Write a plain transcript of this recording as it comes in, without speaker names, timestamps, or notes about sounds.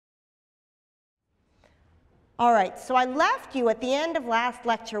All right, so I left you at the end of last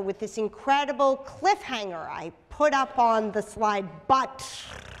lecture with this incredible cliffhanger I put up on the slide, but.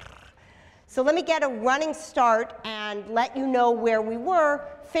 So let me get a running start and let you know where we were,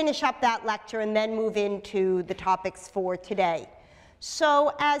 finish up that lecture, and then move into the topics for today.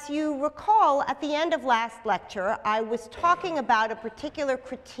 So as you recall, at the end of last lecture, I was talking about a particular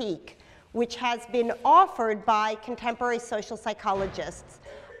critique which has been offered by contemporary social psychologists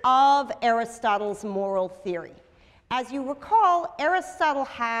of Aristotle's moral theory. As you recall, Aristotle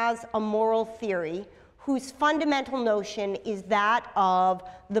has a moral theory whose fundamental notion is that of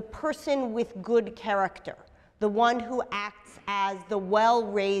the person with good character, the one who acts as the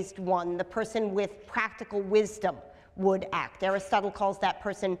well-raised one, the person with practical wisdom would act. Aristotle calls that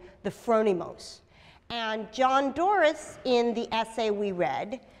person the phronimos. And John Doris, in the essay we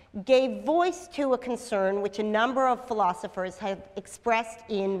read, gave voice to a concern which a number of philosophers have expressed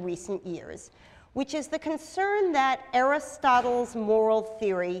in recent years, which is the concern that Aristotle's moral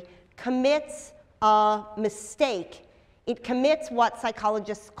theory commits a mistake. It commits what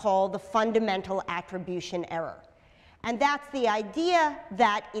psychologists call the fundamental attribution error. And that's the idea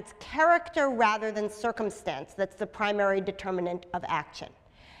that it's character rather than circumstance that's the primary determinant of action.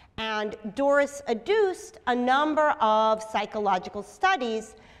 And Doris adduced a number of psychological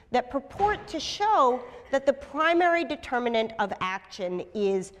studies that purport to show that the primary determinant of action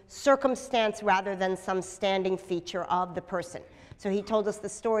is circumstance rather than some standing feature of the person. So he told us the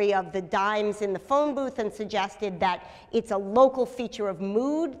story of the dimes in the phone booth and suggested that it's a local feature of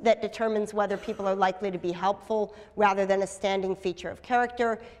mood that determines whether people are likely to be helpful rather than a standing feature of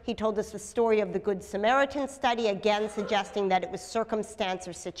character. He told us the story of the Good Samaritan study, again suggesting that it was circumstance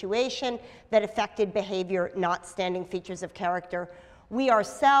or situation that affected behavior, not standing features of character. We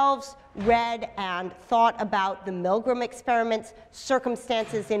ourselves read and thought about the Milgram experiments,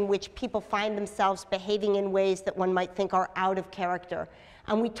 circumstances in which people find themselves behaving in ways that one might think are out of character.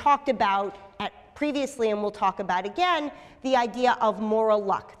 And we talked about previously, and we'll talk about again, the idea of moral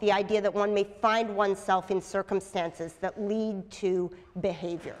luck, the idea that one may find oneself in circumstances that lead to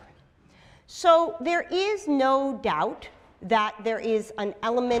behavior. So there is no doubt that there is an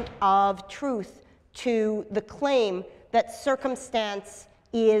element of truth to the claim that circumstance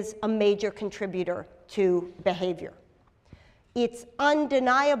is a major contributor to behavior. It's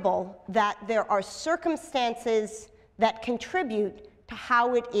undeniable that there are circumstances that contribute to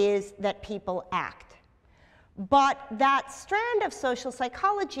how it is that people act. But that strand of social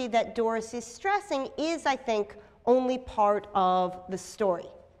psychology that Doris is stressing is, I think, only part of the story.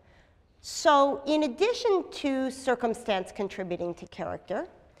 So in addition to circumstance contributing to character,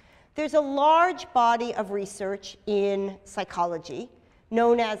 there's a large body of research in psychology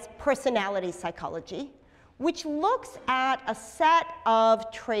known as personality psychology, which looks at a set of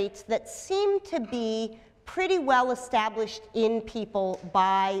traits that seem to be pretty well established in people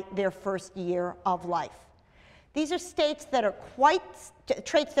by their first year of life. These are traits that are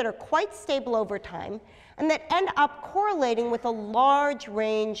quite stable over time and that end up correlating with a large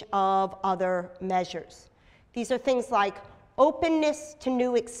range of other measures. These are things like openness to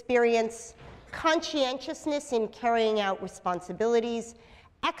new experience, conscientiousness in carrying out responsibilities,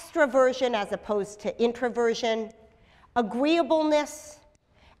 extroversion as opposed to introversion, agreeableness,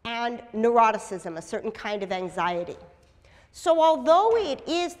 and neuroticism, a certain kind of anxiety. So although it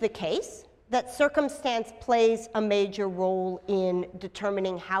is the case that circumstance plays a major role in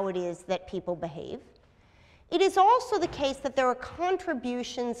determining how it is that people behave, it is also the case that there are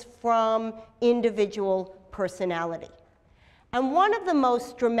contributions from individual personality. And one of the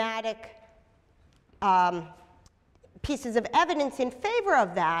most dramatic pieces of evidence in favor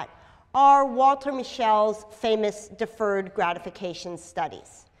of that are Walter Mischel's famous deferred gratification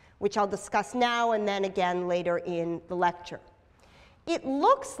studies, which I'll discuss now and then again later in the lecture. It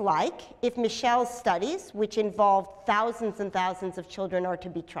looks like, if Mischel's studies, which involved thousands and thousands of children, are to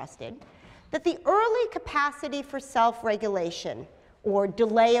be trusted, that the early capacity for self-regulation, or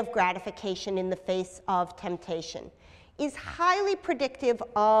delay of gratification in the face of temptation, is highly predictive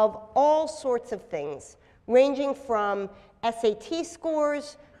of all sorts of things, ranging from SAT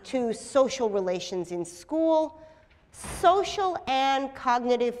scores to social relations in school. Social and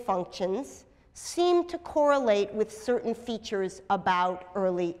cognitive functions seem to correlate with certain features about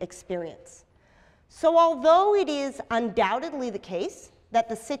early experience. So although it is undoubtedly the case that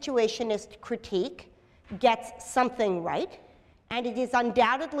the situationist critique gets something right, and it is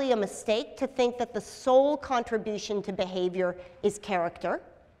undoubtedly a mistake to think that the sole contribution to behavior is character,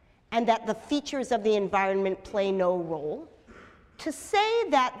 and that the features of the environment play no role, to say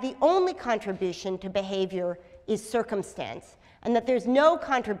that the only contribution to behavior is circumstance, and that there's no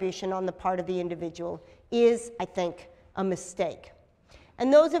contribution on the part of the individual, is, I think, a mistake.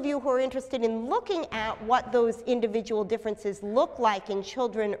 And those of you who are interested in looking at what those individual differences look like in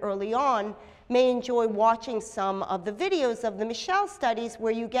children early on may enjoy watching some of the videos of the Michelle studies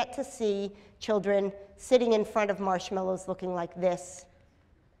where you get to see children sitting in front of marshmallows looking like this,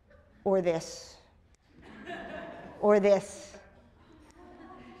 or this, or this,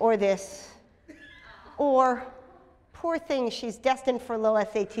 or this, or poor thing, she's destined for low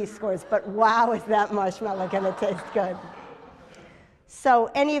SAT scores, but wow, is that marshmallow going to taste good.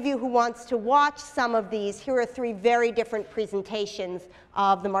 So any of you who wants to watch some of these, here are 3 very different presentations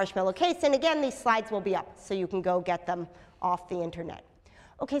of the marshmallow case. And again, these slides will be up, so you can go get them off the internet.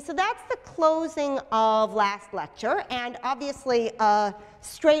 OK, so that's the closing of last lecture, and obviously a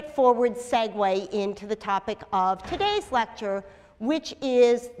straightforward segue into the topic of today's lecture, which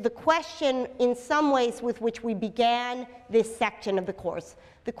is the question, in some ways, with which we began this section of the course,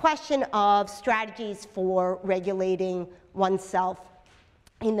 the question of strategies for regulating oneself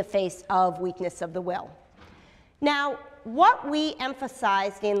in the face of weakness of the will. Now, what we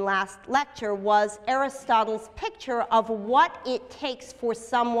emphasized in last lecture was Aristotle's picture of what it takes for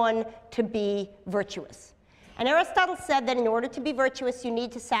someone to be virtuous. And Aristotle said that in order to be virtuous, you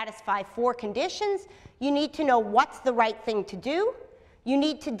need to satisfy 4 conditions. You need to know what's the right thing to do. You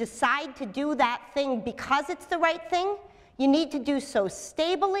need to decide to do that thing because it's the right thing. You need to do so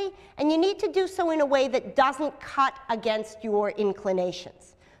stably, and you need to do so in a way that doesn't cut against your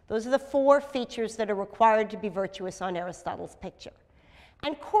inclinations. Those are the 4 features that are required to be virtuous on Aristotle's picture.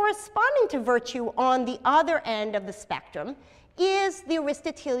 And corresponding to virtue on the other end of the spectrum is the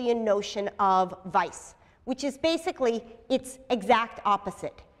Aristotelian notion of vice, which is basically its exact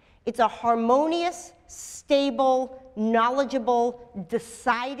opposite. It's a harmonious, stable, knowledgeable,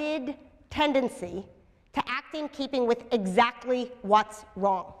 decided tendency to act in keeping with exactly what's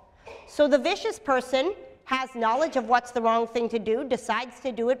wrong. So the vicious person has knowledge of what's the wrong thing to do, decides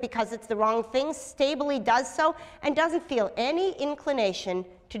to do it because it's the wrong thing, stably does so, and doesn't feel any inclination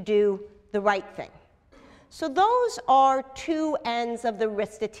to do the right thing. So those are 2 ends of the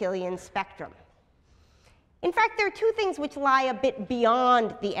Aristotelian spectrum. In fact, there are 2 things which lie a bit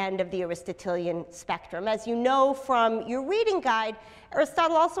beyond the end of the Aristotelian spectrum. As you know from your reading guide,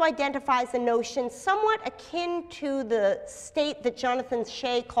 Aristotle also identifies a notion somewhat akin to the state that Jonathan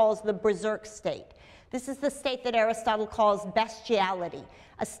Shea calls the berserk state. This is the state that Aristotle calls bestiality,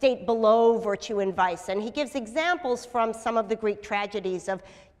 a state below virtue and vice. And he gives examples from some of the Greek tragedies of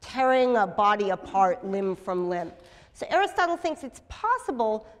tearing a body apart limb from limb. So Aristotle thinks it's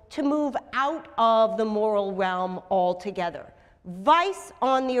possible to move out of the moral realm altogether. Vice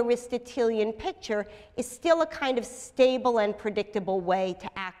on the Aristotelian picture is still a kind of stable and predictable way to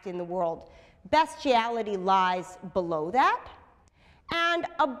act in the world. Bestiality lies below that. And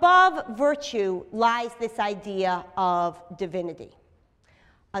above virtue lies this idea of divinity,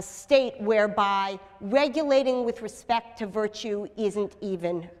 a state whereby regulating with respect to virtue isn't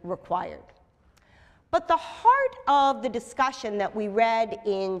even required. But the heart of the discussion that we read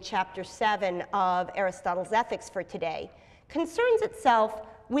in chapter 7 of Aristotle's Ethics for today concerns itself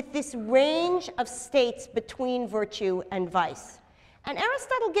with this range of states between virtue and vice. And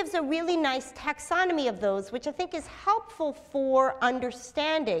Aristotle gives a really nice taxonomy of those, which I think is helpful for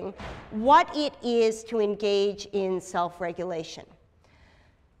understanding what it is to engage in self-regulation.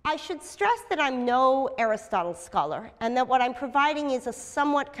 I should stress that I'm no Aristotle scholar, and that what I'm providing is a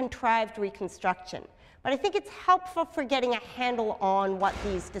somewhat contrived reconstruction. But I think it's helpful for getting a handle on what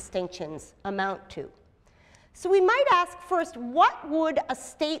these distinctions amount to. So we might ask first, what would a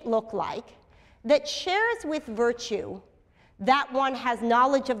state look like that shares with virtue that one has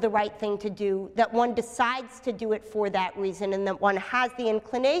knowledge of the right thing to do, that one decides to do it for that reason, and that one has the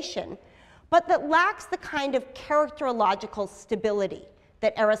inclination, but that lacks the kind of characterological stability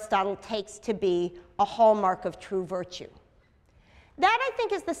that Aristotle takes to be a hallmark of true virtue? That, I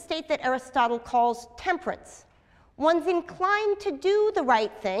think, is the state that Aristotle calls temperance. One's inclined to do the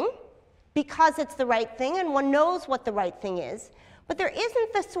right thing because it's the right thing, and one knows what the right thing is, but there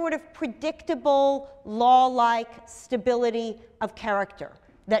isn't the sort of predictable, law-like stability of character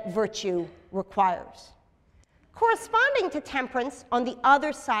that virtue requires. Corresponding to temperance on the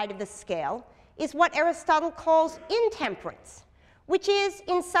other side of the scale is what Aristotle calls intemperance, which is,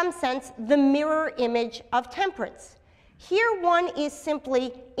 in some sense, the mirror image of temperance. Here one is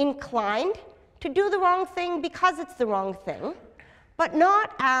simply inclined to do the wrong thing because it's the wrong thing, but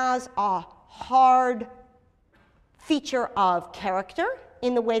not as a hard feature of character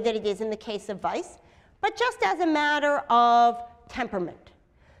in the way that it is in the case of vice, but just as a matter of temperament.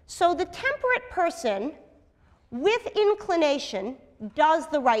 So the temperate person with inclination does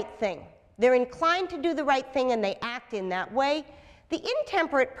the right thing. They're inclined to do the right thing and they act in that way. The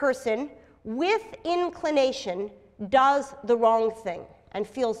intemperate person with inclination does the wrong thing and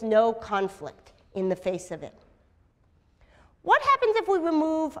feels no conflict in the face of it. What happens if we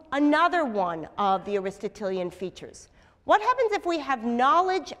remove another one of the Aristotelian features? What happens if we have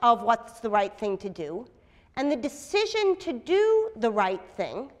knowledge of what's the right thing to do and the decision to do the right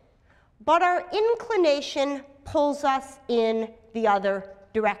thing, but our inclination pulls us in the other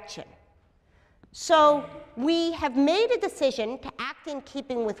direction? So we have made a decision to act in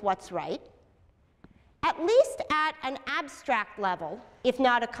keeping with what's right, at least at an abstract level, if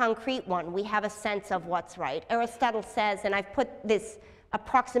not a concrete one. We have a sense of what's right. Aristotle says, and I've put this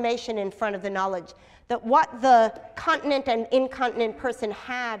approximation in front of the knowledge, that what the continent and incontinent person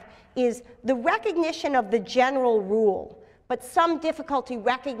have is the recognition of the general rule, but some difficulty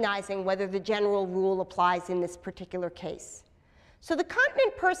recognizing whether the general rule applies in this particular case. So the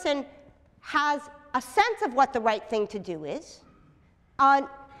continent person has a sense of what the right thing to do is,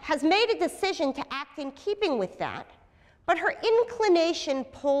 has made a decision to act in keeping with that, but her inclination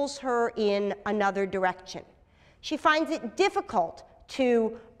pulls her in another direction. She finds it difficult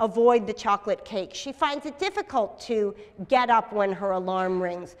to avoid the chocolate cake. She finds it difficult to get up when her alarm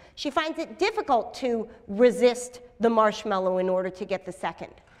rings. She finds it difficult to resist the marshmallow in order to get the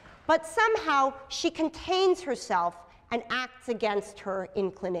second. But somehow she contains herself and acts against her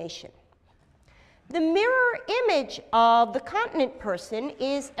inclination. The mirror image of the continent person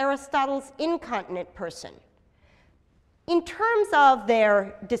is Aristotle's incontinent person. In terms of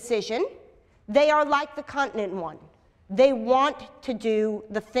their decision, they are like the continent one. They want to do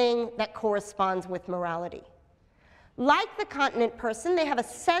the thing that corresponds with morality. Like the continent person, they have a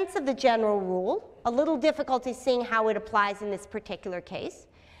sense of the general rule, a little difficulty seeing how it applies in this particular case.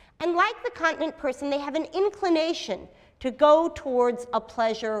 And like the continent person, they have an inclination to go towards a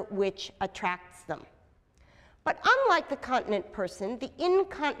pleasure which attracts them. But unlike the continent person, the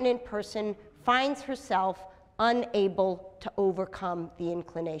incontinent person finds herself unable to overcome the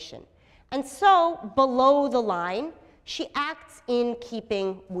inclination. And so, below the line, she acts in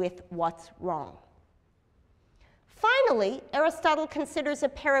keeping with what's wrong. Finally, Aristotle considers a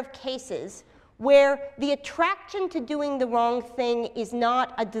pair of cases where the attraction to doing the wrong thing is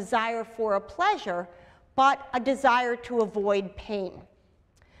not a desire for a pleasure, but a desire to avoid pain.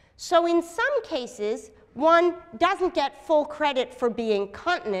 So in some cases, one doesn't get full credit for being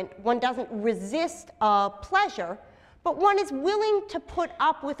continent, one doesn't resist a pleasure, but one is willing to put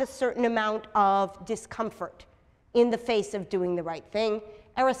up with a certain amount of discomfort in the face of doing the right thing.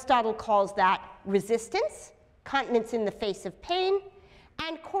 Aristotle calls that resistance, continence in the face of pain,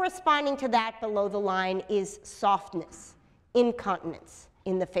 and corresponding to that below the line is softness, incontinence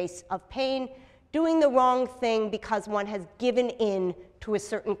in the face of pain, doing the wrong thing because one has given in to a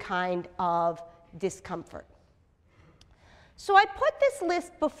certain kind of discomfort. So I put this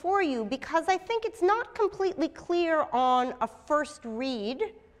list before you because I think it's not completely clear on a first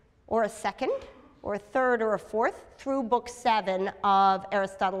read, or a second, or a third, or a fourth, through book 7 of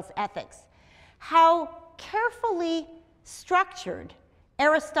Aristotle's Ethics, how carefully structured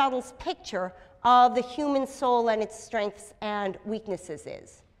Aristotle's picture of the human soul and its strengths and weaknesses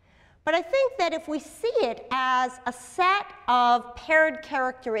is. But I think that if we see it as a set of paired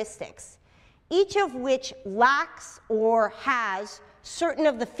characteristics, each of which lacks or has certain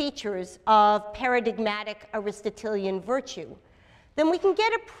of the features of paradigmatic Aristotelian virtue, then we can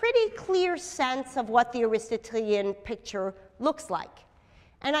get a pretty clear sense of what the Aristotelian picture looks like.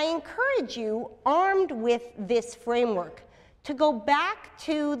 And I encourage you, armed with this framework, to go back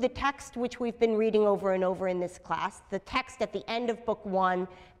to the text which we've been reading over and over in this class, the text at the end of book 1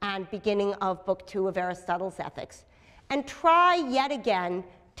 and beginning of book 2 of Aristotle's Ethics, and try yet again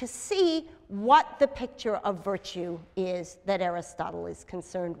to see what the picture of virtue is that Aristotle is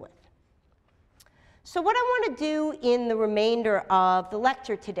concerned with. So what I want to do in the remainder of the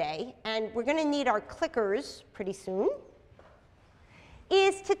lecture today, and we're going to need our clickers pretty soon,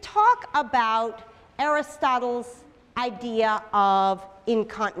 is to talk about Aristotle's idea of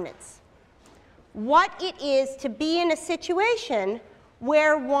incontinence. What it is to be in a situation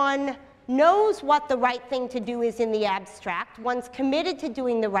where one knows what the right thing to do is in the abstract, one's committed to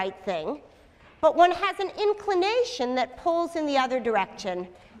doing the right thing, but one has an inclination that pulls in the other direction,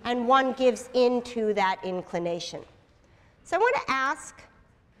 and one gives in to that inclination. So I want to ask,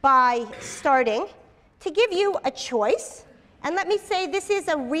 by starting, to give you a choice. And let me say this is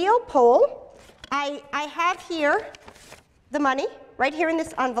a real poll. I have here the money, right here in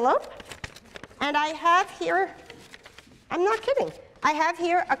this envelope. And I have here, I'm not kidding, I have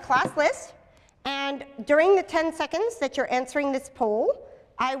here a class list. And during the 10 seconds that you're answering this poll,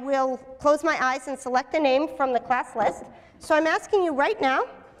 I will close my eyes and select a name from the class list. So I'm asking you right now,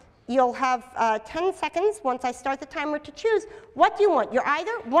 you'll have 10 seconds once I start the timer to choose. What do you want?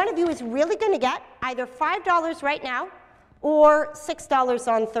 One of you is really going to get either $5 right now or $6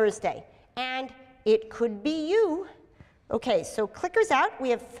 on Thursday. And it could be you. OK, so clicker's out.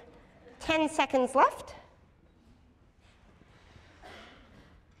 We have 10 seconds left.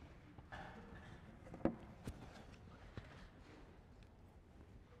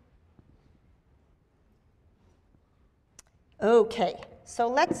 OK, so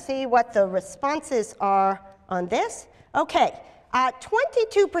let's see what the responses are on this. OK,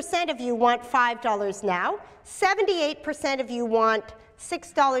 22% of you want $5 now. 78% of you want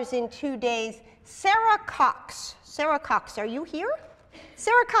 $6 in 2 days. Sarah Cox. Sarah Cox, are you here?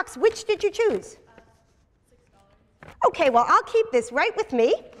 Sarah Cox, which did you choose? $6. OK, well, I'll keep this right with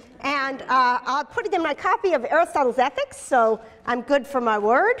me. And I'll put it in my copy of Aristotle's Ethics, so I'm good for my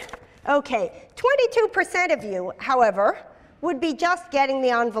word. OK, 22% of you, however, would be just getting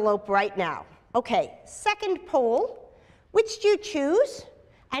the envelope right now. OK, second poll, which do you choose?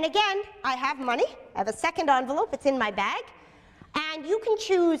 And again, I have money. I have a second envelope. It's in my bag. And you can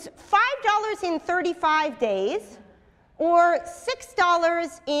choose $5 in 35 days or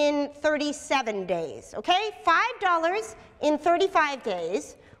 $6 in 37 days. OK, $5 in 35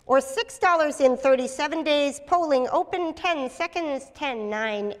 days or $6 in 37 days. Polling open, 10 seconds, 10,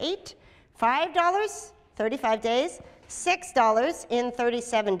 9, 8. $5, 35 days. $6 in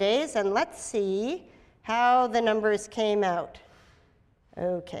 37 days, and let's see how the numbers came out.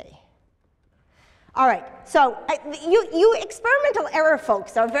 OK. All right, so you experimental error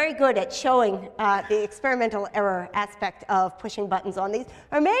folks are very good at showing the experimental error aspect of pushing buttons on these.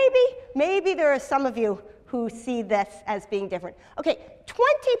 Or maybe there are some of you who see this as being different. OK,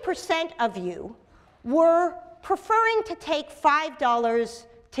 20% of you were preferring to take $5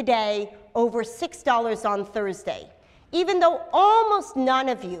 today over $6 on Thursday, even though almost none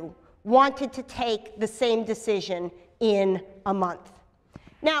of you wanted to take the same decision in a month.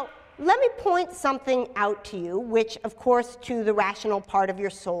 Now, let me point something out to you, which, of course, to the rational part of your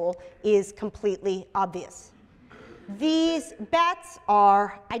soul is completely obvious. These bets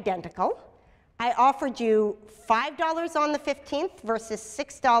are identical. I offered you $5 on the 15th versus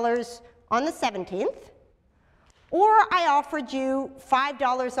 $6 on the 17th. Or I offered you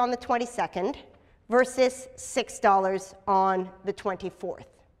 $5 on the 22nd versus $6 on the 24th.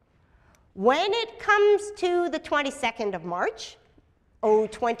 When it comes to the 22nd of March,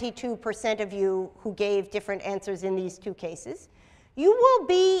 22% of you who gave different answers in these two cases, you will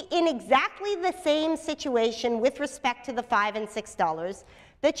be in exactly the same situation with respect to the $5 and $6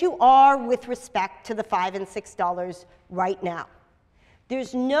 that you are with respect to the $5 and $6 right now.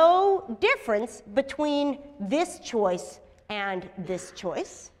 There's no difference between this choice and this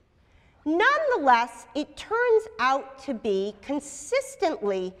choice. Nonetheless, it turns out to be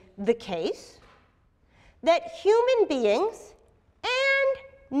consistently the case that human beings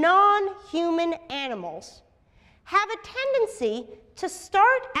and non-human animals have a tendency to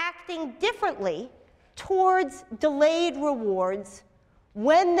start acting differently towards delayed rewards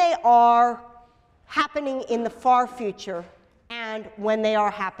when they are happening in the far future and when they are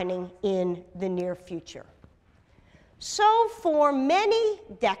happening in the near future. So for many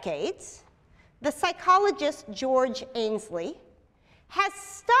decades, the psychologist George Ainsley has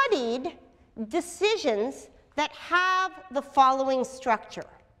studied decisions that have the following structure.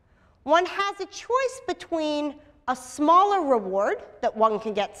 One has a choice between a smaller reward that one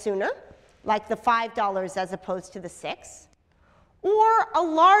can get sooner, like the $5 as opposed to the $6, or a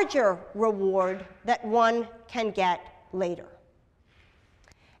larger reward that one can get later.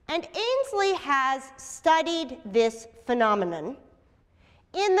 And Ainsley has studied this phenomenon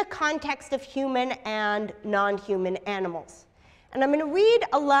in the context of human and non-human animals. And I'm going to read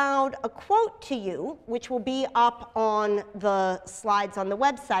aloud a quote to you, which will be up on the slides on the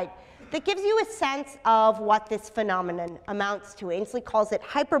website, that gives you a sense of what this phenomenon amounts to. Ainsley calls it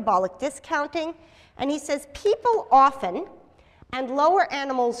hyperbolic discounting. And he says, people often, and lower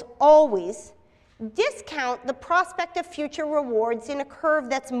animals always, discount the prospect of future rewards in a curve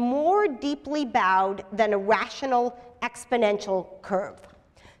that's more deeply bowed than a rational exponential curve.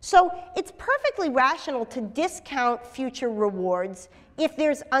 So it's perfectly rational to discount future rewards if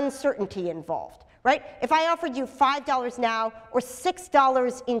there's uncertainty involved, right? If I offered you $5 now or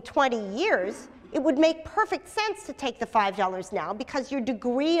 $6 in 20 years, it would make perfect sense to take the $5 now because your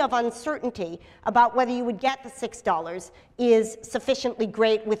degree of uncertainty about whether you would get the $6 is sufficiently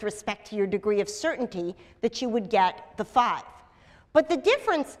great with respect to your degree of certainty that you would get the $5. But the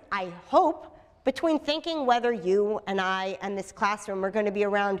difference, I hope, between thinking whether you and I and this classroom are going to be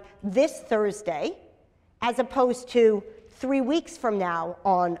around this Thursday as opposed to 3 weeks from now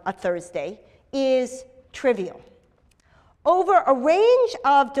on a Thursday is trivial. Over a range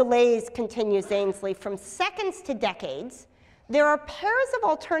of delays, continues Ainsley, from seconds to decades, there are pairs of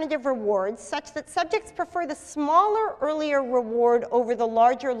alternative rewards such that subjects prefer the smaller, earlier reward over the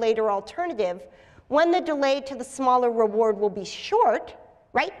larger, later alternative when the delay to the smaller reward will be short,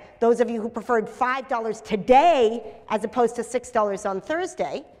 right? Those of you who preferred $5 today as opposed to $6 on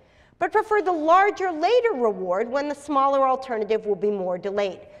Thursday, but prefer the larger, later reward when the smaller alternative will be more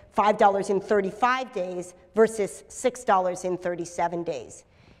delayed, $5 in 35 days versus $6 in 37 days,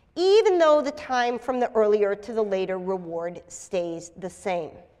 even though the time from the earlier to the later reward stays the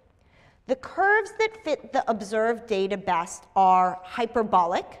same. The curves that fit the observed data best are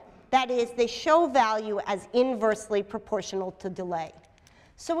hyperbolic. That is, they show value as inversely proportional to delay.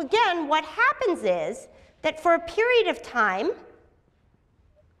 So again, what happens is that for a period of time,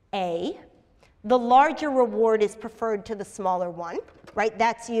 A, the larger reward is preferred to the smaller one, right?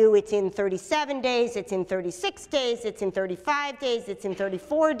 That's you. It's in 37 days. It's in 36 days. It's in 35 days. It's in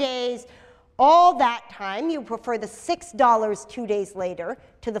 34 days. All that time, you prefer the $6 2 days later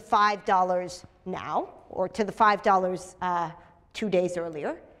to the $5 now, or to the $5 2 days earlier.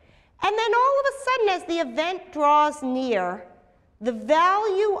 And then all of a sudden, as the event draws near, the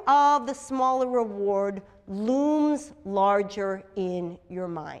value of the smaller reward looms larger in your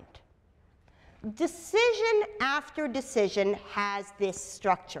mind. Decision after decision has this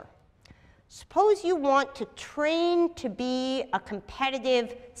structure. Suppose you want to train to be a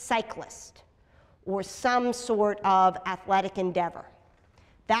competitive cyclist or some sort of athletic endeavor.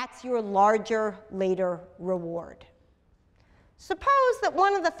 That's your larger, later reward. Suppose that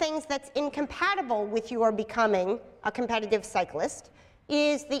one of the things that's incompatible with your becoming a competitive cyclist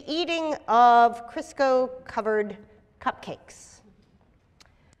is the eating of Crisco-covered cupcakes.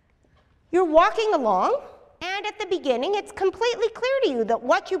 You're walking along, and at the beginning, it's completely clear to you that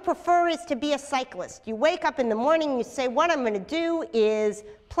what you prefer is to be a cyclist. You wake up in the morning, you say, what I'm going to do is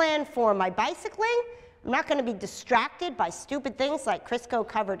plan for my bicycling. I'm not going to be distracted by stupid things like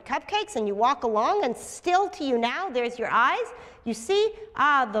Crisco-covered cupcakes, and you walk along, and still to you now, there's your eyes. You see,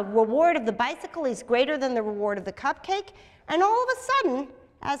 the reward of the bicycle is greater than the reward of the cupcake, and all of a sudden,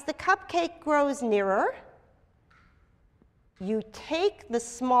 as the cupcake grows nearer, you take the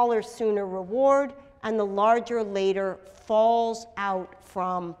smaller, sooner reward, and the larger, later falls out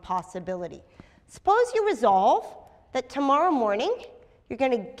from possibility. Suppose you resolve that tomorrow morning, you're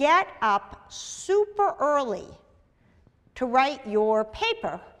going to get up super early to write your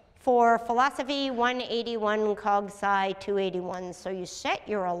paper for Philosophy 181, Cog Sci 281. So you set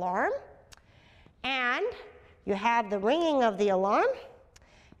your alarm, and you have the ringing of the alarm,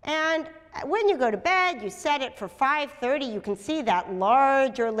 and when you go to bed, you set it for 5:30. You can see that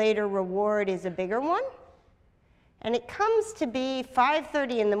larger, later reward is a bigger one. And it comes to be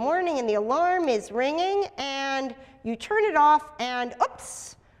 5:30 in the morning, and the alarm is ringing, and you turn it off, and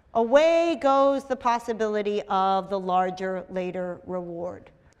oops, away goes the possibility of the larger, later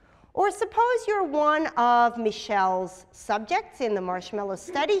reward. Or suppose you're one of Michelle's subjects in the marshmallow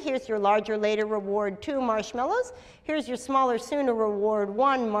study. Here's your larger, later reward, 2 marshmallows. Here's your smaller, sooner reward,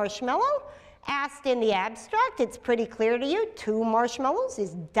 1 marshmallow. Asked in the abstract, it's pretty clear to you, 2 marshmallows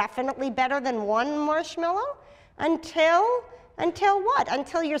is definitely better than 1 marshmallow. Until what?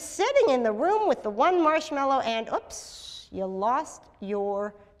 Until you're sitting in the room with the 1 marshmallow and oops, you lost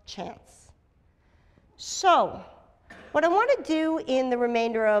your chance. So, what I want to do in the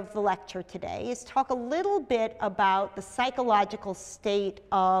remainder of the lecture today is talk a little bit about the psychological state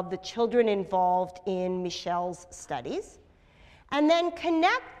of the children involved in Michelle's studies, and then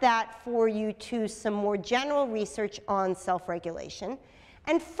connect that for you to some more general research on self-regulation,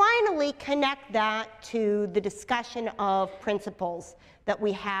 and finally connect that to the discussion of principles that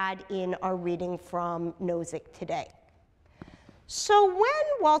we had in our reading from Nozick today. So when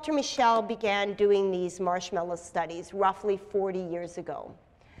Walter Mischel began doing these marshmallow studies roughly 40 years ago,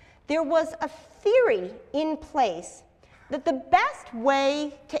 there was a theory in place that the best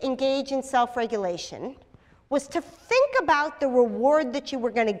way to engage in self-regulation was to think about the reward that you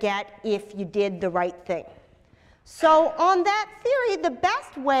were going to get if you did the right thing. So on that theory, the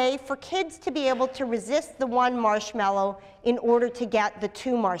best way for kids to be able to resist the 1 marshmallow in order to get the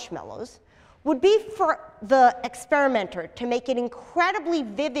 2 marshmallows would be for the experimenter to make it incredibly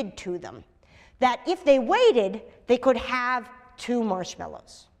vivid to them that if they waited, they could have 2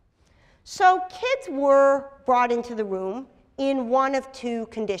 marshmallows. So kids were brought into the room in one of 2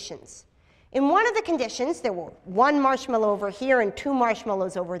 conditions. In one of the conditions, there were 1 marshmallow over here and 2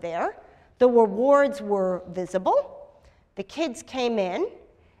 marshmallows over there. The rewards were visible. The kids came in,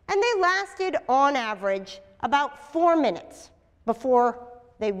 and they lasted, on average, about 4 minutes before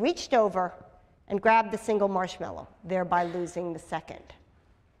they reached over and grabbed the single marshmallow, thereby losing the second.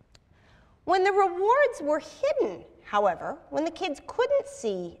 When the rewards were hidden, however, when the kids couldn't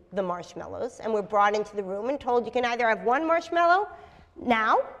see the marshmallows and were brought into the room and told you can either have 1 marshmallow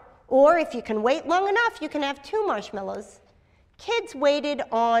now, or if you can wait long enough, you can have 2 marshmallows, kids waited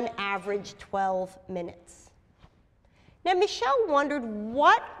on average 12 minutes. Now, Michelle wondered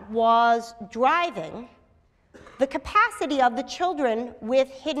what was driving the capacity of the children with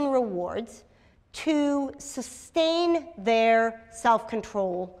hidden rewards to sustain their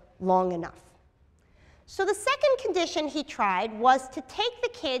self-control long enough. So the second condition he tried was to take the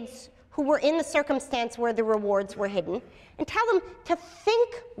kids who were in the circumstance where the rewards were hidden and tell them to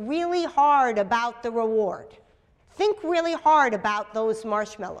think really hard about the reward. Think really hard about those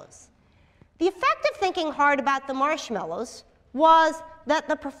marshmallows. The effect of thinking hard about the marshmallows was that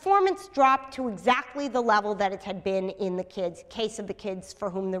the performance dropped to exactly the level that it had been in the case of the kids for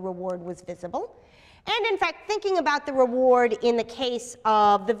whom the reward was visible. And in fact, thinking about the reward in the case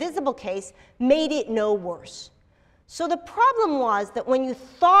of the visible case made it no worse. So the problem was that when you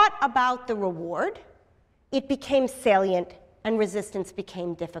thought about the reward, it became salient and resistance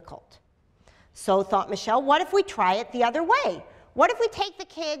became difficult. So thought Michelle, what if we try it the other way? What if we take the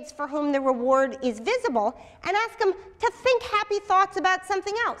kids for whom the reward is visible and ask them to think happy thoughts about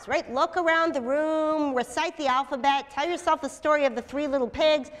something else, right? Look around the room, recite the alphabet, tell yourself the story of the 3 little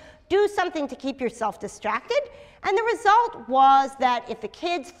pigs, do something to keep yourself distracted. And the result was that if the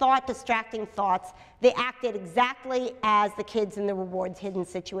kids thought distracting thoughts, they acted exactly as the kids in the rewards hidden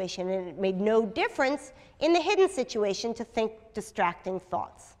situation, and it made no difference in the hidden situation to think distracting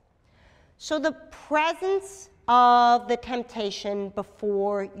thoughts. So the presence of the temptation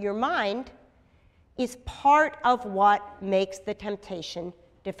before your mind is part of what makes the temptation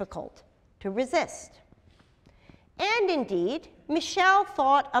difficult to resist. And indeed, Michelle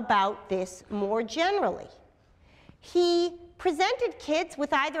thought about this more generally. He presented kids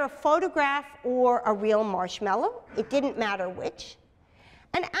with either a photograph or a real marshmallow, it didn't matter which,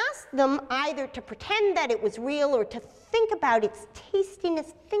 and asked them either to pretend that it was real or to think about its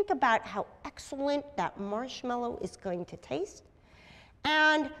tastiness, think about how excellent that marshmallow is going to taste.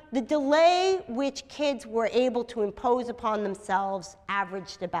 And the delay which kids were able to impose upon themselves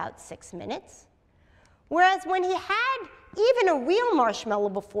averaged about 6 minutes. Whereas when he had even a real marshmallow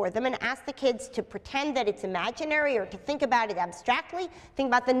before them and asked the kids to pretend that it's imaginary or to think about it abstractly, think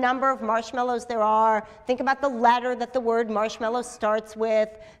about the number of marshmallows there are, think about the letter that the word marshmallow starts with,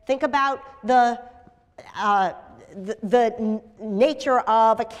 think about the nature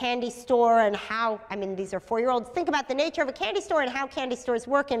of a candy store and how, I mean, these are 4-year-olds, think about the nature of a candy store and how candy stores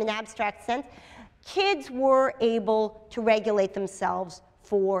work in an abstract sense. Kids were able to regulate themselves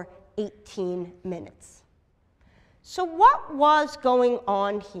for 18 minutes. So what was going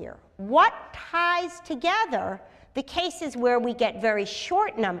on here? What ties together the cases where we get very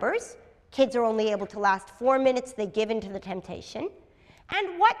short numbers, kids are only able to last 4 minutes, they give in to the temptation,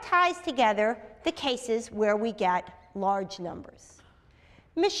 and what ties together the cases where we get large numbers?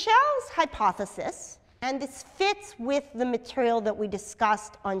 Michelle's hypothesis, and this fits with the material that we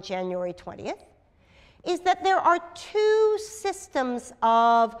discussed on January 20th, is that there are 2 systems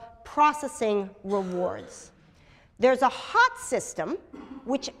of processing rewards. There's a hot system,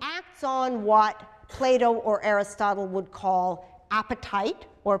 which acts on what Plato or Aristotle would call appetite,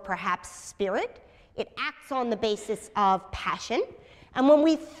 or perhaps spirit. It acts on the basis of passion. And when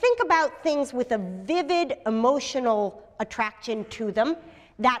we think about things with a vivid emotional attraction to them,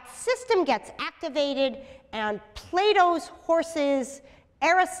 that system gets activated, and Plato's horses,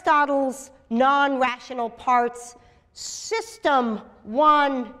 Aristotle's non-rational parts, system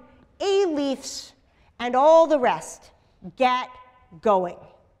 1, A-leafs, and all the rest get going.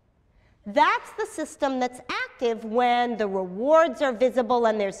 That's the system that's active when the rewards are visible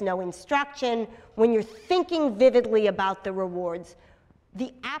and there's no instruction, when you're thinking vividly about the rewards.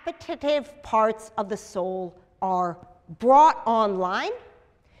 The appetitive parts of the soul are brought online,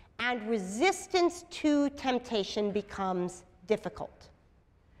 and resistance to temptation becomes difficult.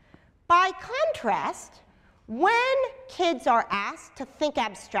 By contrast, when kids are asked to think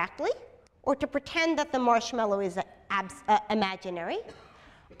abstractly, or to pretend that the marshmallow is imaginary,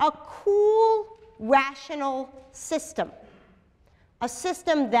 a cool, rational system, a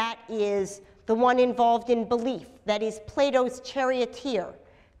system that is the one involved in belief, that is Plato's charioteer,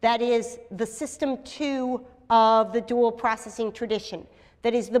 that is the system 2 of the dual processing tradition,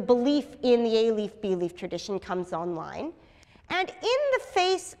 that is the belief in the A-leaf, B-leaf tradition comes online. And in the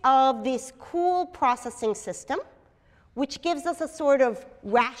face of this cool processing system, which gives us a sort of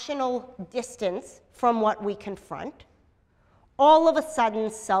rational distance from what we confront, all of a sudden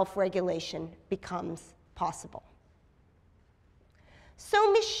self-regulation becomes possible.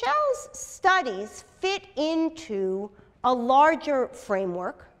 So Michel's studies fit into a larger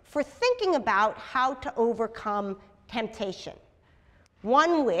framework for thinking about how to overcome temptation,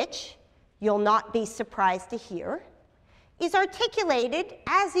 one which, you'll not be surprised to hear, is articulated,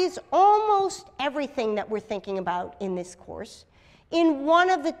 as is almost everything that we're thinking about in this course, in one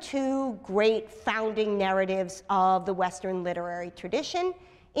of the two great founding narratives of the Western literary tradition,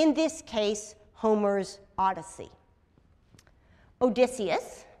 in this case, Homer's Odyssey.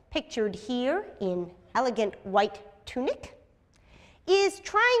 Odysseus, pictured here in elegant white tunic, is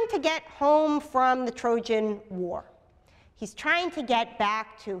trying to get home from the Trojan War. He's trying to get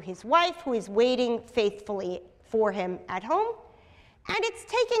back to his wife, who is waiting faithfully for him at home, and it's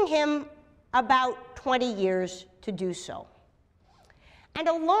taking him about 20 years to do so. And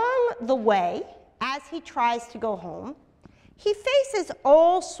along the way, as he tries to go home, he faces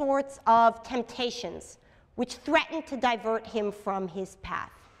all sorts of temptations which threaten to divert him from his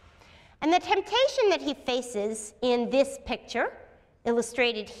path. And the temptation that he faces in this picture,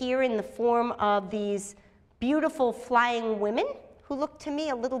 illustrated here in the form of these beautiful flying women, who look to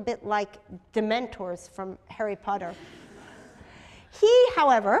me a little bit like Dementors from Harry Potter. He,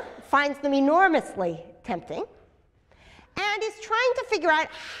 however, finds them enormously tempting and is trying to figure out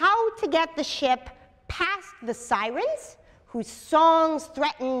how to get the ship past the sirens, whose songs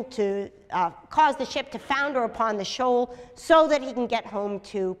threaten to cause the ship to founder upon the shoal, so that he can get home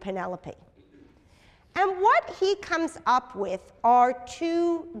to Penelope. And what he comes up with are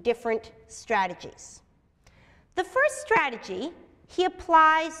two different strategies. The first strategy he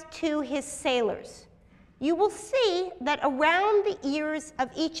applies to his sailors. You will see that around the ears of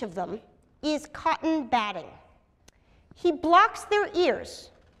each of them is cotton batting. He blocks their ears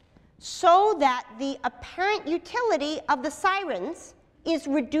so that the apparent utility of the sirens is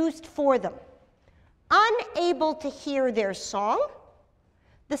reduced for them. Unable to hear their song,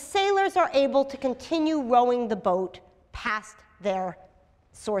 the sailors are able to continue rowing the boat past their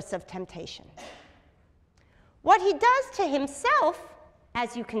source of temptation. What he does to himself,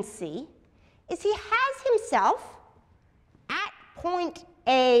 as you can see, is he has himself at point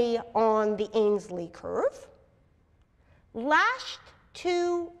A on the Ainsley curve, lashed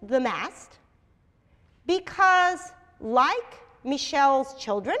to the mast, because like Michel's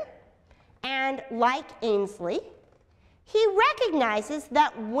children and like Ainsley, he recognizes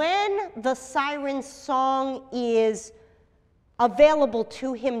that when the siren's song is available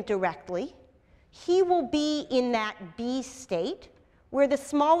to him directly, he will be in that B state where the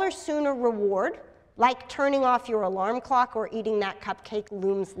smaller, sooner reward, like turning off your alarm clock or eating that cupcake,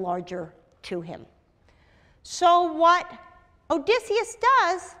 looms larger to him. So what Odysseus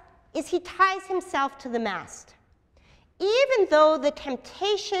does is he ties himself to the mast. Even though the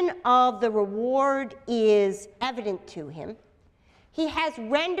temptation of the reward is evident to him, he has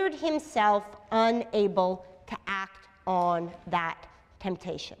rendered himself unable to act on that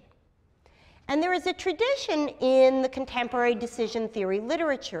temptation. And there is a tradition in the contemporary decision theory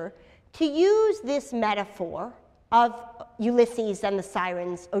literature to use this metaphor of Ulysses and the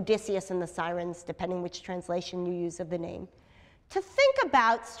sirens, Odysseus and the sirens, depending which translation you use of the name, to think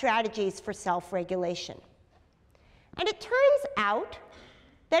about strategies for self-regulation. And it turns out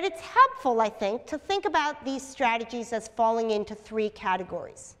that it's helpful, I think, to think about these strategies as falling into three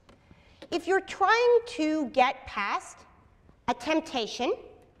categories. If you're trying to get past a temptation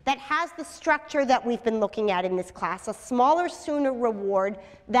that has the structure that we've been looking at in this class, a smaller, sooner reward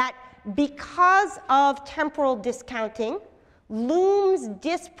that, because of temporal discounting, looms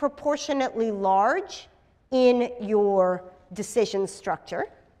disproportionately large in your decision structure,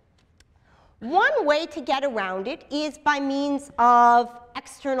 one way to get around it is by means of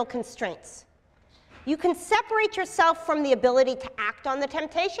external constraints. You can separate yourself from the ability to act on the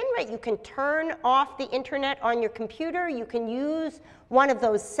temptation, right? You can turn off the internet on your computer. You can use one of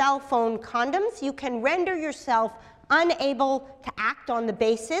those cell phone condoms. You can render yourself unable to act on the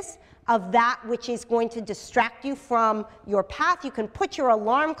basis of that which is going to distract you from your path. You can put your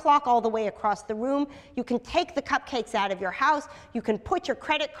alarm clock all the way across the room. You can take the cupcakes out of your house. You can put your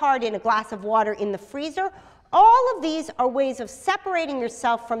credit card in a glass of water in the freezer. All of these are ways of separating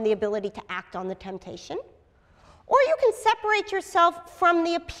yourself from the ability to act on the temptation. Or you can separate yourself from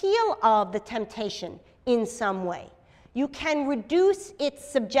the appeal of the temptation in some way. You can reduce its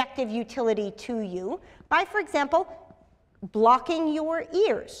subjective utility to you by, for example, blocking your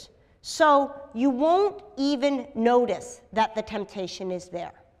ears So you won't even notice that the temptation is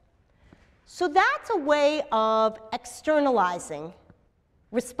there. So that's a way of externalizing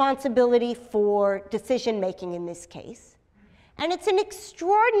responsibility for decision-making in this case. And it's an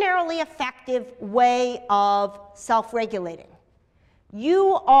extraordinarily effective way of self-regulating.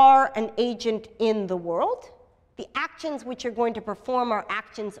 You are an agent in the world. The actions which you're going to perform are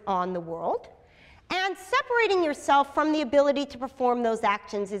actions on the world. And separating yourself from the ability to perform those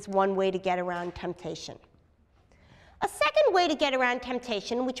actions is one way to get around temptation. A second way to get around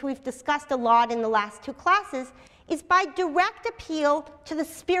temptation, which we've discussed a lot in the last two classes, is by direct appeal to the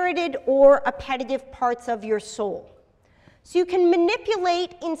spirited or appetitive parts of your soul. So you can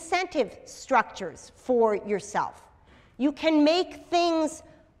manipulate incentive structures for yourself. You can make things,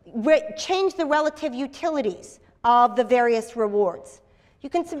 change the relative utilities of the various rewards. You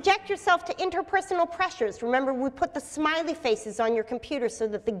can subject yourself to interpersonal pressures. Remember, we put the smiley faces on your computer so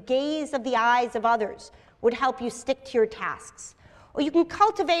that the gaze of the eyes of others would help you stick to your tasks. Or you can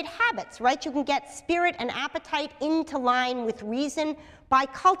cultivate habits, right? You can get spirit and appetite into line with reason by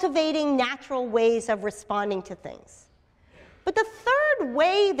cultivating natural ways of responding to things. But the third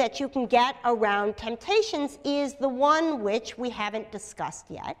way that you can get around temptations is the one which we haven't discussed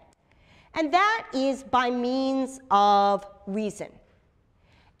yet, and that is by means of reason.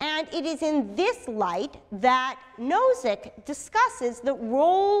 And it is in this light that Nozick discusses the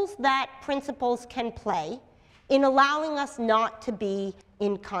roles that principles can play in allowing us not to be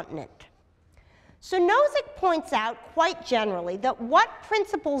incontinent. So Nozick points out quite generally that what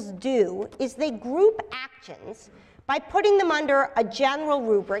principles do is they group actions by putting them under a general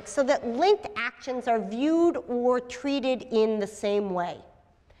rubric so that linked actions are viewed or treated in the same way.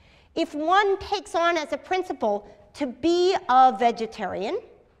 If one takes on as a principle to be a vegetarian,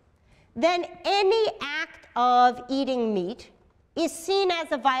 then any act of eating meat is seen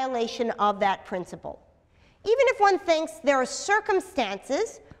as a violation of that principle. Even if one thinks there are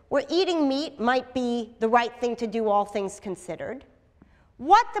circumstances where eating meat might be the right thing to do, all things considered,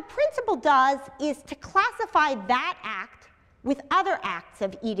 what the principle does is to classify that act with other acts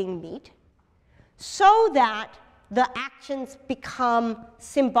of eating meat so that the actions become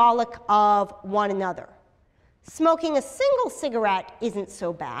symbolic of one another. Smoking a single cigarette isn't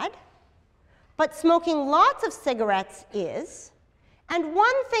so bad, but smoking lots of cigarettes is. And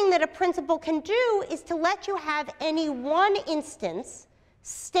one thing that a principle can do is to let you have any one instance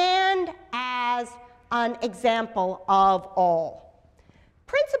stand as an example of all.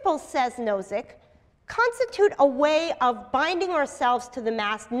 Principles, says Nozick, constitute a way of binding ourselves to the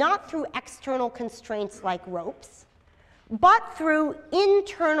mass not through external constraints like ropes, but through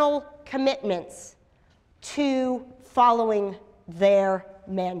internal commitments to following their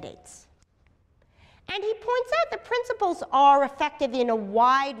mandates. And he points out that principles are effective in a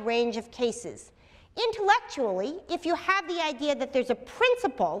wide range of cases. Intellectually, if you have the idea that there's a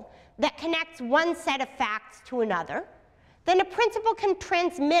principle that connects one set of facts to another, then a principle can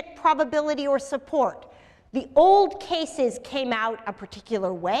transmit probability or support. The old cases came out a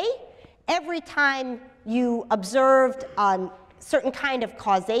particular way. Every time you observed a certain kind of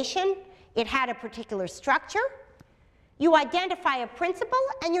causation, it had a particular structure. You identify a principle,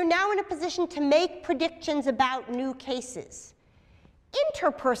 and you're now in a position to make predictions about new cases.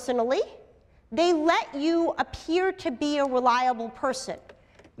 Interpersonally, they let you appear to be a reliable person.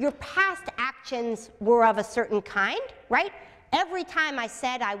 Your past actions were of a certain kind, right? Every time I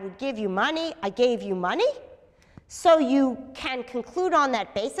said I would give you money, I gave you money. So you can conclude on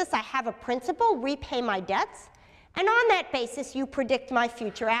that basis, I have a principle, repay my debts, and on that basis, you predict my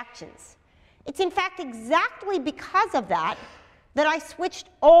future actions. It's in fact exactly because of that that I switched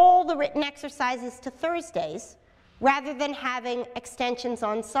all the written exercises to Thursdays rather than having extensions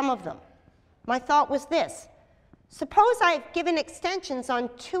on some of them. My thought was this: suppose I've given extensions on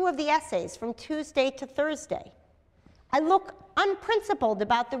 2 of the essays from Tuesday to Thursday. I look unprincipled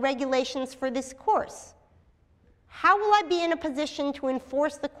about the regulations for this course. How will I be in a position to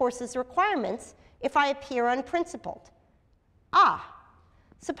enforce the course's requirements if I appear unprincipled?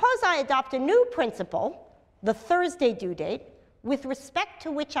 Suppose I adopt a new principle, the Thursday due date, with respect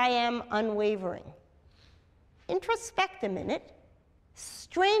to which I am unwavering. Introspect a minute.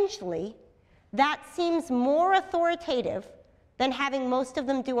 Strangely, that seems more authoritative than having most of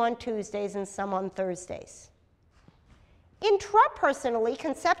them due on Tuesdays and some on Thursdays. Intrapersonally,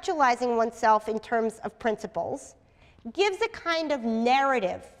 conceptualizing oneself in terms of principles gives a kind of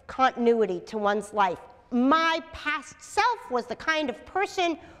narrative continuity to one's life. My past self was the kind of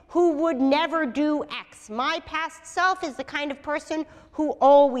person who would never do X. My past self is the kind of person who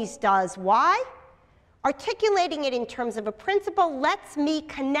always does Y. Articulating it in terms of a principle lets me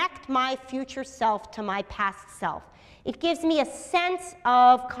connect my future self to my past self. It gives me a sense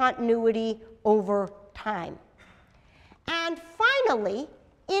of continuity over time. And finally,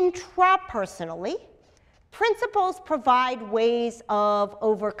 intrapersonally, principles provide ways of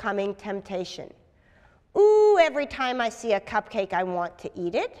overcoming temptation. Ooh, every time I see a cupcake, I want to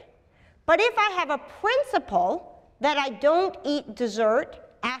eat it. But if I have a principle that I don't eat dessert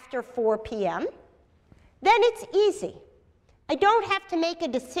after 4 p.m., then it's easy. I don't have to make a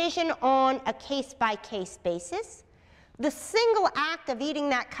decision on a case-by-case basis. The single act of eating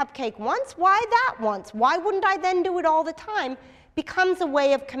that cupcake once, why that once? Why wouldn't I then do it all the time? Becomes a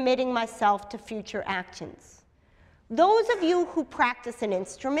way of committing myself to future actions. Those of you who practice an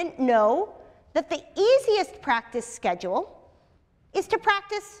instrument know that the easiest practice schedule is to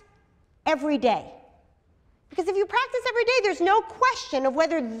practice every day. Because if you practice every day, there's no question of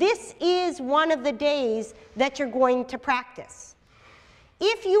whether this is one of the days that you're going to practice.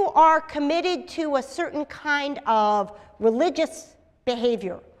 If you are committed to a certain kind of religious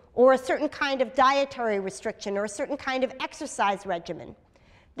behavior, or a certain kind of dietary restriction, or a certain kind of exercise regimen,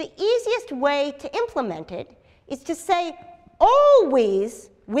 the easiest way to implement it is to say, always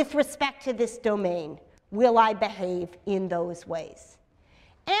with respect to this domain, will I behave in those ways.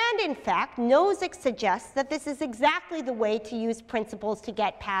 And in fact, Nozick suggests that this is exactly the way to use principles to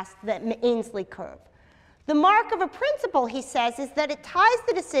get past the Ainslie curve. The mark of a principle, he says, is that it ties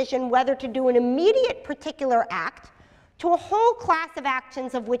the decision whether to do an immediate particular act to a whole class of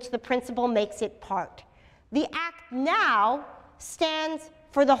actions of which the principle makes it part. The act now stands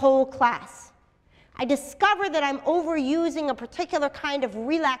for the whole class. I discover that I'm overusing a particular kind of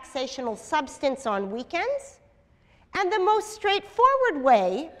relaxational substance on weekends. And the most straightforward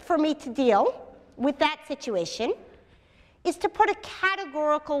way for me to deal with that situation is to put a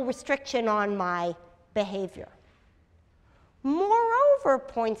categorical restriction on my behavior. Moreover,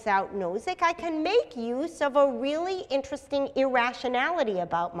 points out Nozick, I can make use of a really interesting irrationality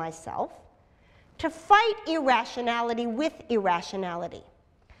about myself to fight irrationality with irrationality.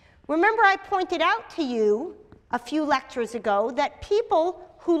 Remember, I pointed out to you a few lectures ago that people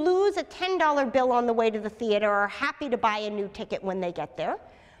who lose a $10 bill on the way to the theater are happy to buy a new ticket when they get there.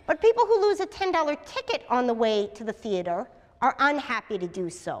 But people who lose a $10 ticket on the way to the theater are unhappy to do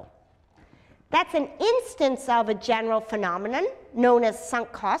so. That's an instance of a general phenomenon known as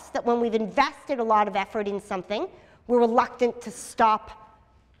sunk costs, that when we've invested a lot of effort in something, we're reluctant to stop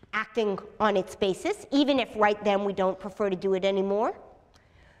acting on its basis, even if right then we don't prefer to do it anymore.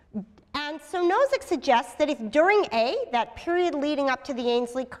 And so Nozick suggests that if during A, that period leading up to the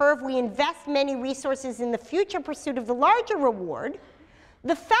Ainslie curve, we invest many resources in the future pursuit of the larger reward,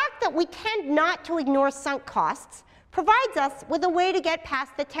 the fact that we tend not to ignore sunk costs provides us with a way to get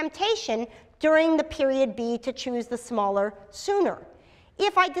past the temptation during the period B to choose the smaller sooner.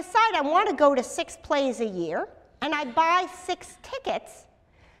 If I decide I want to go to 6 plays a year, and I buy 6 tickets,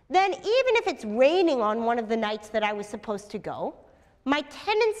 then even if it's raining on one of the nights that I was supposed to go, my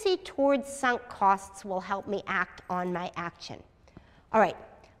tendency towards sunk costs will help me act on my action. All right,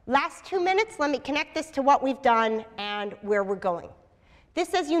 last 2 minutes, let me connect this to what we've done and where we're going.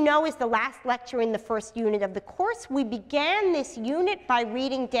 This, as you know, is the last lecture in the first unit of the course. We began this unit by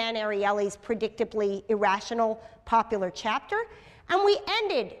reading Dan Ariely's Predictably Irrational popular chapter, and we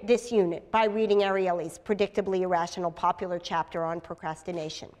ended this unit by reading Ariely's Predictably Irrational popular chapter on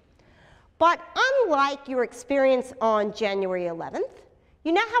procrastination. But unlike your experience on January 11th,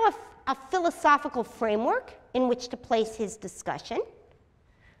 you now have a philosophical framework in which to place his discussion.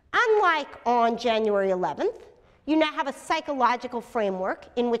 Unlike on January 11th, you now have a psychological framework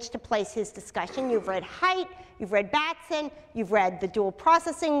in which to place his discussion. You've read Haidt, you've read Batson, you've read the dual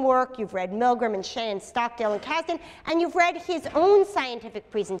processing work, you've read Milgram and Shea and Stockdale and Kasdan, and you've read his own scientific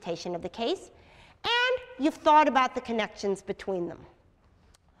presentation of the case, and you've thought about the connections between them.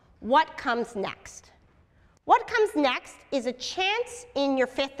 What comes next? What comes next is a chance in your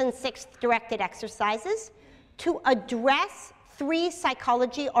 5th and 6th directed exercises to address 3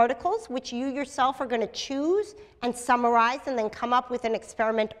 psychology articles, which you yourself are going to choose and summarize and then come up with an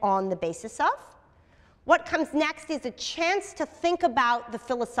experiment on the basis of. What comes next is a chance to think about the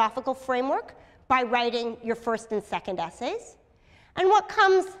philosophical framework by writing your 1st and 2nd essays. And what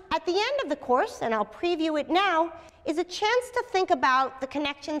comes at the end of the course, and I'll preview it now, is a chance to think about the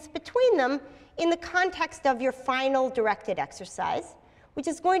connections between them in the context of your final directed exercise, which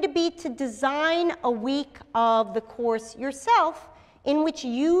is going to be to design a week of the course yourself in which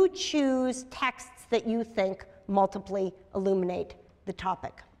you choose texts that you think multiply illuminate the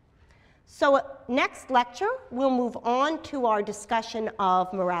topic. So next lecture, we'll move on to our discussion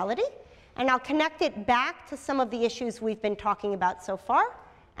of morality. and I'll connect it back to some of the issues we've been talking about so far,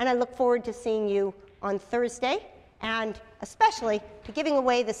 and I look forward to seeing you on Thursday, and especially to giving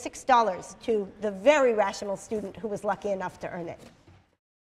away the $6 to the very rational student who was lucky enough to earn it.